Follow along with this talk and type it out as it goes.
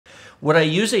Would I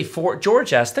use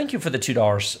George asked, thank you for the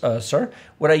 $2, sir.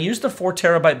 Would I use the 4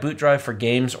 terabyte boot drive for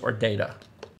games or data?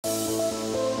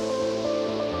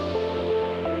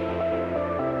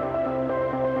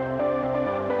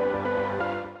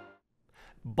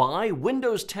 Buy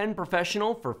Windows 10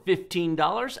 Professional for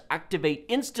 $15, activate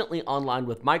instantly online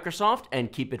with Microsoft,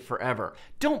 and keep it forever.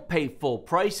 Don't pay full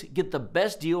price. Get the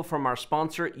best deal from our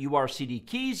sponsor, URCD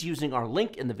Keys, using our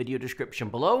link in the video description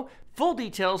below. Full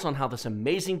details on how this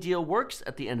amazing deal works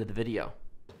at the end of the video.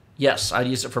 Yes, I'd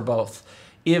use it for both.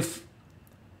 If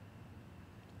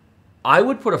I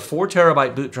would put a 4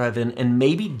 terabyte boot drive in, and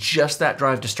maybe just that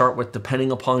drive to start with,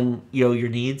 depending upon your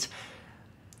needs.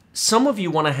 Some of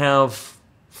you want to have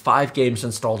 5 games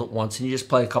installed at once, and you just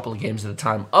play a couple of games at a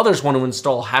time. Others want to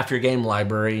install half your game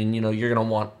library, and you're going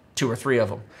to want 2 or 3 of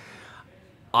them.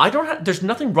 There's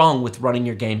nothing wrong with running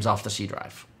your games off the C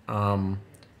drive.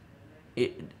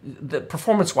 The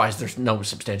performance-wise, there's no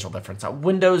substantial difference.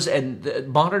 Windows and the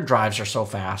modern drives are so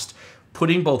fast.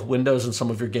 Putting both Windows and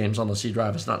some of your games on the C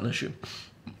drive is not an issue.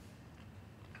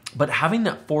 But having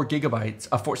that 4 gigabytes,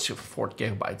 4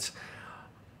 gigabytes,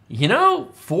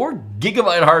 4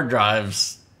 gigabyte hard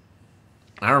drives,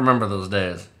 I remember those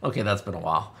days. Okay, that's been a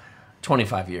while,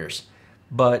 25 years.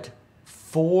 But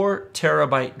 4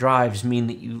 terabyte drives mean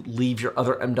that you leave your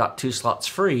other M.2 slots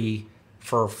free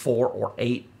for 4 or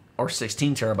 8 or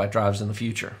 16 terabyte drives in the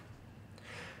future.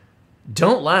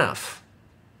 Don't laugh.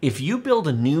 If you build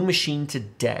a new machine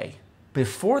today,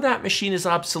 before that machine is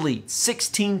obsolete,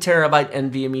 16 terabyte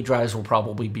NVMe drives will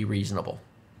probably be reasonable.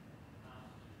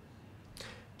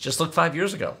 Just look 5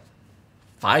 years ago.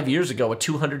 5 years ago, a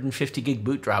 250 gig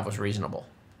boot drive was reasonable.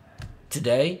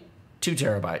 Today, 2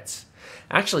 terabytes.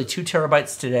 Actually, 2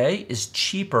 terabytes today is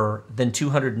cheaper than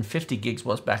 250 gigs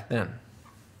was back then.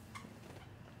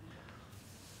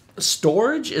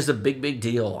 Storage is a big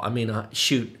deal. I mean,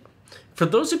 shoot. For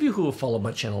those of you who have followed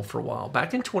my channel for a while,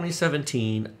 back in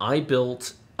 2017, I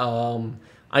built,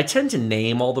 I tend to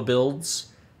name all the builds.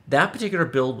 That particular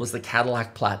build was the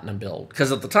Cadillac Platinum build,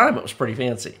 because at the time it was pretty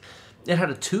fancy. It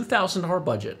had a $2,000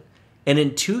 budget, and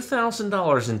in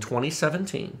 $2,000 in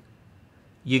 2017,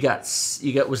 you got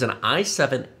was an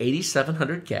i7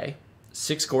 8700K,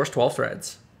 6 cores, 12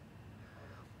 threads,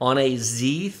 on a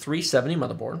Z370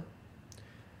 motherboard.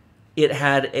 It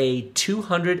had a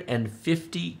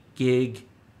 250 gig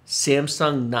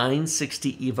Samsung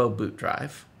 960 EVO boot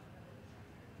drive,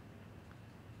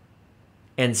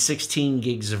 and 16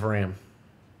 gigs of RAM.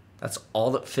 That's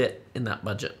all that fit in that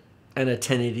budget. And a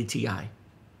 1080 Ti.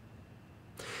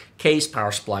 Case,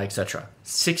 power supply, etc.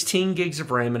 16 gigs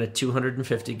of RAM and a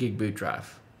 250 gig boot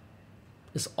drive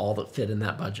is all that fit in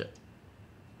that budget.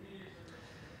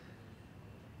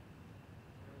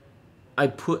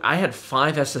 I had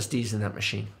 5 SSDs in that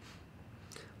machine.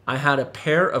 I had a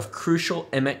pair of Crucial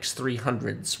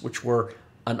MX300s, which were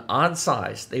an odd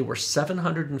size. They were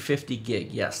 750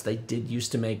 gig. Yes, they did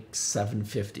used to make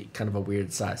 750, kind of a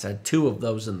weird size. I had 2 of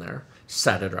those in there,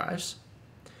 SATA drives.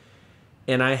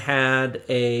 And I had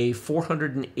a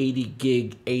 480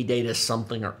 gig ADATA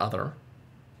something or other.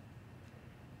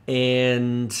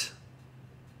 And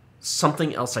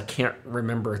something else I can't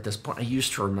remember at this point. I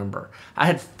used to remember. I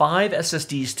had 5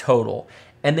 SSDs total,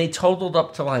 and they totaled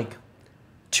up to like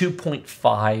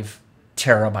 2.5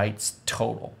 terabytes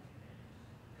total.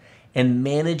 And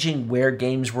managing where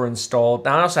games were installed.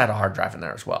 Now, I also had a hard drive in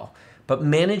there as well. But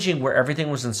managing where everything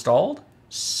was installed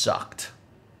sucked.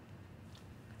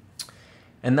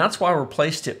 And that's why I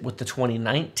replaced it with the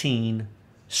 2019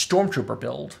 Stormtrooper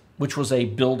build, which was a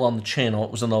build on the channel.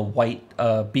 It was in the white,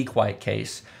 Be Quiet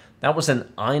case. That was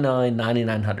an i9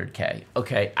 9900K.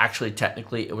 Okay, actually,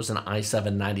 technically, it was an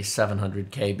i7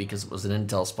 9700K because it was an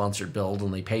Intel-sponsored build,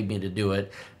 and they paid me to do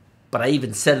it. But I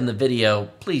even said in the video,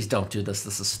 please don't do this.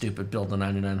 This is a stupid build, the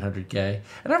 9900K.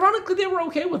 And ironically, they were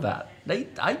okay with that.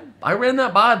 I ran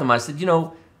that by them. I said, you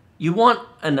want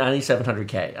a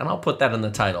 9700K, and I'll put that in the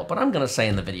title. But I'm going to say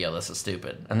in the video, this is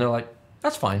stupid. And they're like,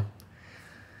 that's fine.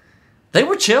 They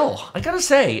were chill. I got to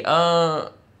say,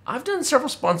 I've done several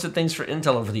sponsored things for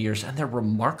Intel over the years, and they're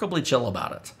remarkably chill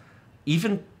about it.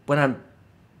 Even when I'm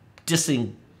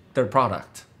dissing their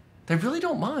product. They really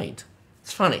don't mind.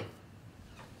 It's funny.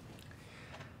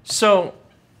 So,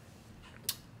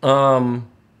 that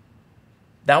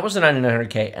was a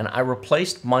 9900K, and I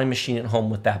replaced my machine at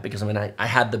home with that because I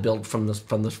had the build from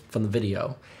the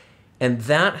video, and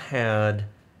that had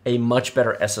a much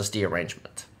better SSD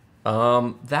arrangement.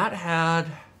 I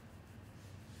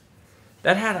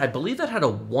believe that had a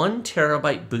 1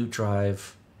 terabyte boot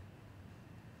drive.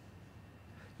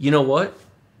 You know what?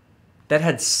 That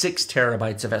had 6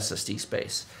 terabytes of SSD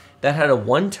space. That had a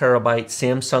 1 terabyte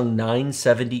Samsung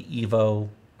 970 EVO.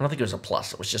 I don't think it was a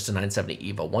Plus. It was just a 970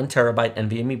 EVO. 1 terabyte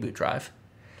NVMe boot drive.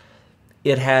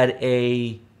 It had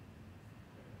I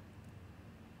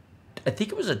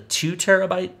think it was a 2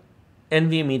 terabyte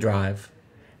NVMe drive,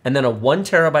 and then a 1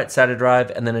 terabyte SATA drive,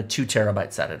 and then a 2 terabyte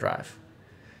SATA drive.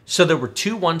 So there were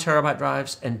 2 1 terabyte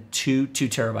drives and 2 2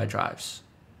 terabyte drives.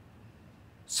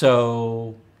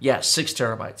 So yeah, 6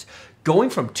 terabytes. Going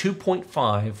from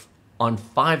 2.5 on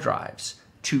 5 drives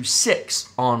to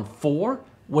 6 on 4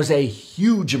 was a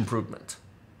huge improvement.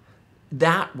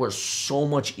 That was so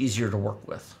much easier to work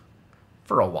with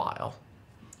for a while.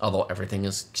 Although everything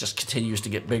just continues to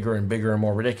get bigger and bigger and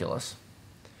more ridiculous.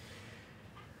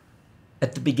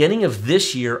 At the beginning of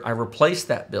this year, I replaced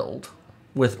that build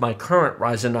with my current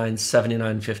Ryzen 9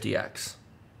 7950X.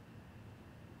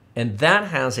 And that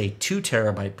has a 2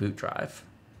 terabyte boot drive.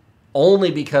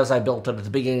 Only because I built it at the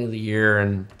beginning of the year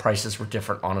and prices were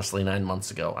different, honestly, 9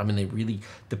 months ago. I mean,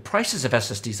 the prices of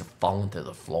SSDs have fallen to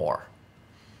the floor.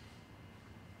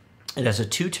 It has a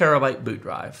 2 terabyte boot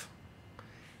drive.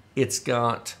 It's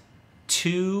got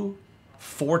 2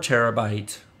 4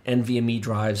 terabyte NVMe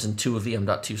drives and 2 of the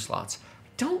M.2 slots.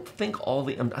 I think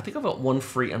I've got 1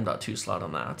 free M.2 slot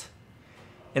on that.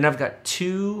 And I've got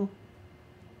 2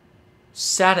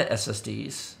 SATA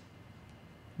SSDs,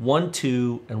 1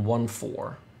 2 and 1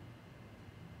 4.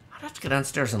 I'd have to go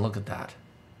downstairs and look at that.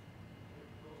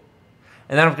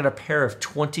 And then I've got a pair of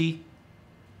 20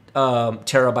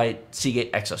 terabyte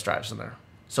Seagate Exos drives in there.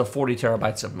 So 40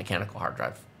 terabytes of mechanical hard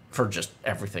drive for just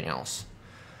everything else.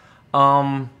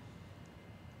 And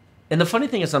the funny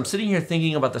thing is, I'm sitting here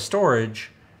thinking about the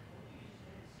storage.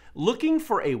 Looking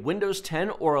for a Windows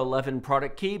 10 or 11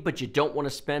 product key, but you don't want to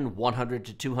spend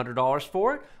 $100 to $200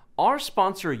 for it? Our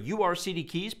sponsor, URCD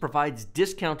Keys, provides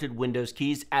discounted Windows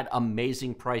keys at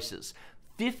amazing prices.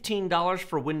 $15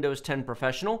 for Windows 10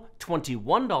 Professional,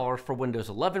 $21 for Windows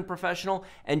 11 Professional,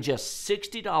 and just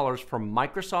 $60 for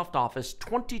Microsoft Office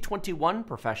 2021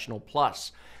 Professional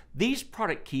Plus. These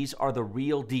product keys are the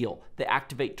real deal. They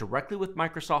activate directly with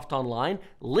Microsoft Online,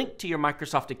 link to your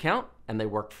Microsoft account, and they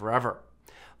work forever.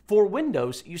 For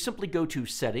Windows, you simply go to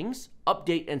Settings,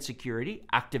 Update and Security,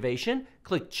 Activation,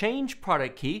 click Change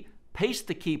Product Key, paste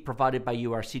the key provided by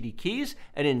URCD Keys,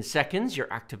 and in seconds,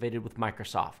 you're activated with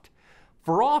Microsoft.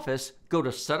 For Office, go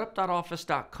to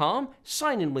setup.office.com,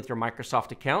 sign in with your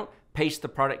Microsoft account, paste the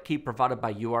product key provided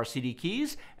by URCD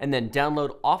Keys, and then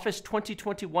download Office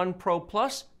 2021 Pro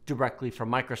Plus directly from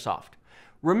Microsoft.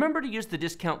 Remember to use the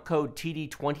discount code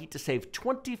TD20 to save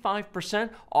 25%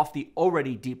 off the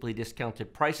already deeply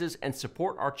discounted prices and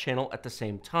support our channel at the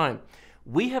same time.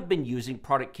 We have been using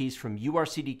product keys from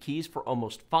URCD Keys for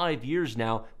almost 5 years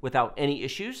now without any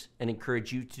issues and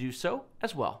encourage you to do so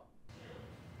as well.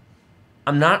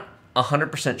 I'm not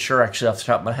 100% sure actually off the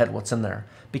top of my head what's in there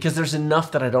because there's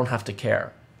enough that I don't have to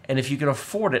care. And if you can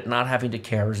afford it, not having to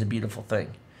care is a beautiful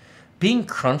thing. Being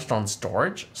crunched on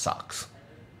storage sucks.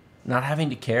 Not having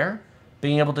to care,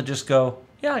 being able to just go,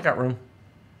 yeah, I got room.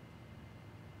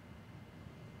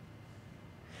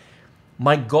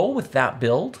 My goal with that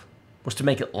build was to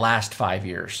make it last 5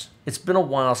 years. It's been a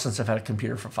while since I've had a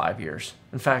computer for 5 years.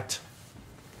 In fact,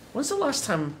 when's the last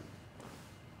time?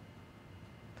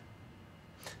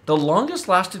 The longest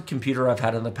lasted computer I've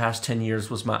had in the past 10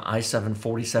 years was my i7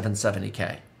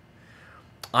 4770K.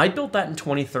 I built that in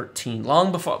 2013,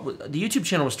 long before the YouTube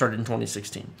channel was started in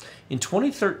 2016. In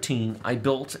 2013, I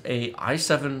built a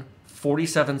i7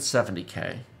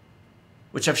 4770K,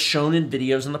 which I've shown in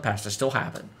videos in the past. I still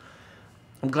have it.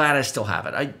 I'm glad I still have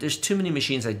it. There's too many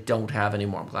machines I don't have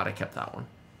anymore. I'm glad I kept that one.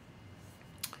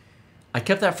 I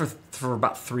kept that for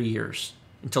about 3 years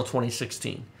until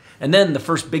 2016. And then the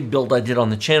first big build I did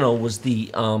on the channel was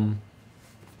the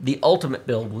ultimate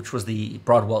build, which was the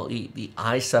Broadwell E, the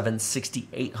i7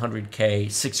 6800K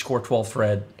 6-core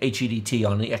 12-thread HEDT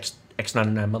on the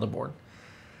X99 motherboard.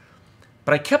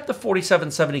 But I kept the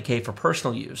 4770K for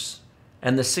personal use,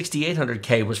 and the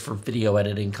 6800K was for video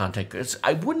editing, content.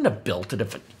 I wouldn't have built it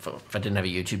if I didn't have a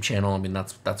YouTube channel. I mean,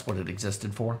 that's what it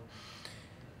existed for.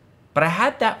 But I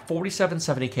had that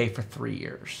 4770K for 3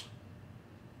 years.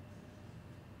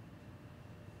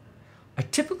 I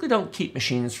typically don't keep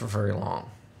machines for very long.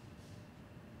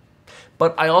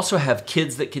 But I also have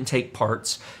kids that can take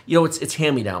parts. You know, it's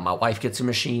hand-me-down. My wife gets a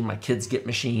machine. My kids get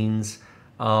machines.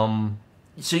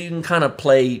 So you can kind of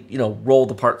play, roll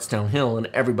the parts downhill, and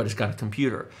everybody's got a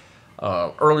computer.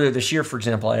 Earlier this year, for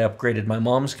example, I upgraded my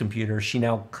mom's computer. She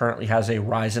now currently has a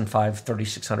Ryzen 5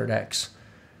 3600X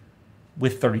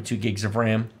with 32 gigs of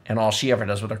RAM, and all she ever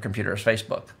does with her computer is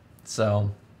Facebook.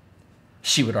 So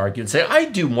she would argue and say, I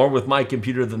do more with my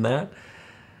computer than that.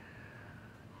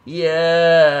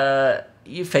 Yeah,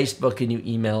 you Facebook and you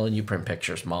email and you print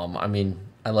pictures, Mom. I mean,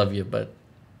 I love you, but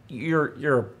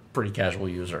you're a pretty casual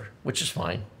user, which is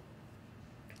fine.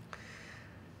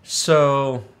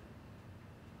 So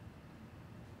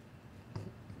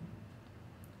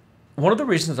one of the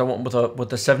reasons I went with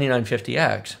the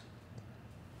 7950X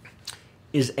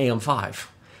is AM5.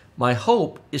 My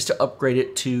hope is to upgrade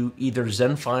it to either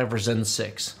Zen 5 or Zen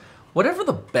 6. Whatever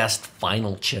the best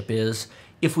final chip is,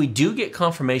 if we do get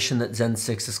confirmation that Zen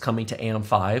 6 is coming to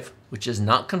AM5, which is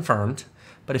not confirmed,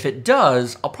 but if it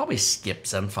does, I'll probably skip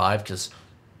Zen 5 because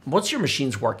once your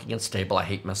machine's working and stable, I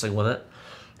hate messing with it.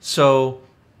 So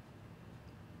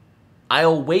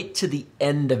I'll wait to the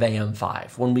end of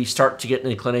AM5 when we start to get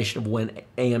an inclination of when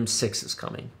AM6 is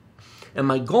coming. And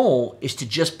my goal is to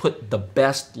just put the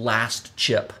best last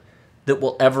chip that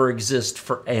will ever exist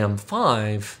for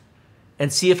AM5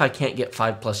 and see if I can't get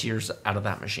 5+ years out of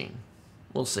that machine.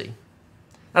 We'll see.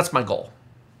 That's my goal.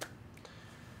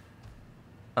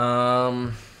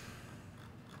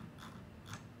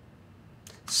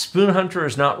 Spoon Hunter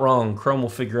is not wrong. Chrome will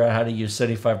figure out how to use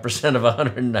 75% of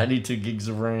 192 gigs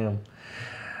of RAM.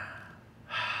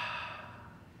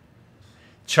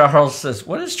 Charles says,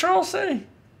 what does Charles say?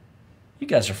 You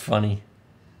guys are funny.